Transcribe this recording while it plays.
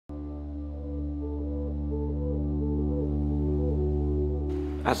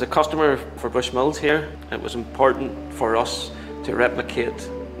As a customer for Bushmills here, it was important for us to replicate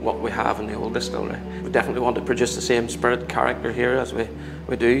what we have in the old distillery. We definitely want to produce the same spirit character here as we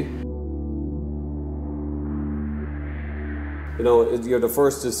do. You know, you're the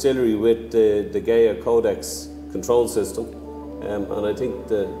first distillery with the GEA Codex control system, and I think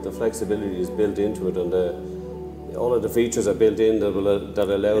the flexibility is built into it, and all of the features are built in that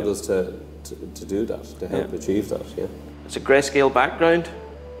allowed us to do that, to help achieve that. Yeah. It's a grayscale background,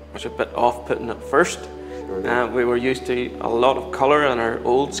 which was a bit off-putting at first. We were used to a lot of colour in our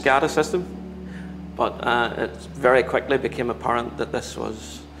old SCADA system, but it very quickly became apparent that this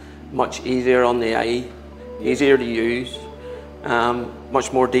was much easier on the eye, easier to use,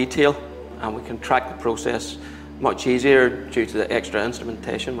 much more detail, and we can track the process much easier due to the extra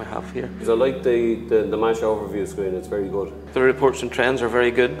instrumentation we have here. I like the MASH overview screen, it's very good. The reports and trends are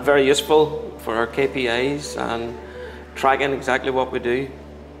very good, very useful for our KPIs and tracking exactly what we do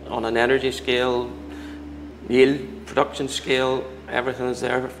on an energy scale, yield, production scale, everything is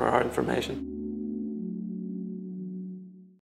there for our information.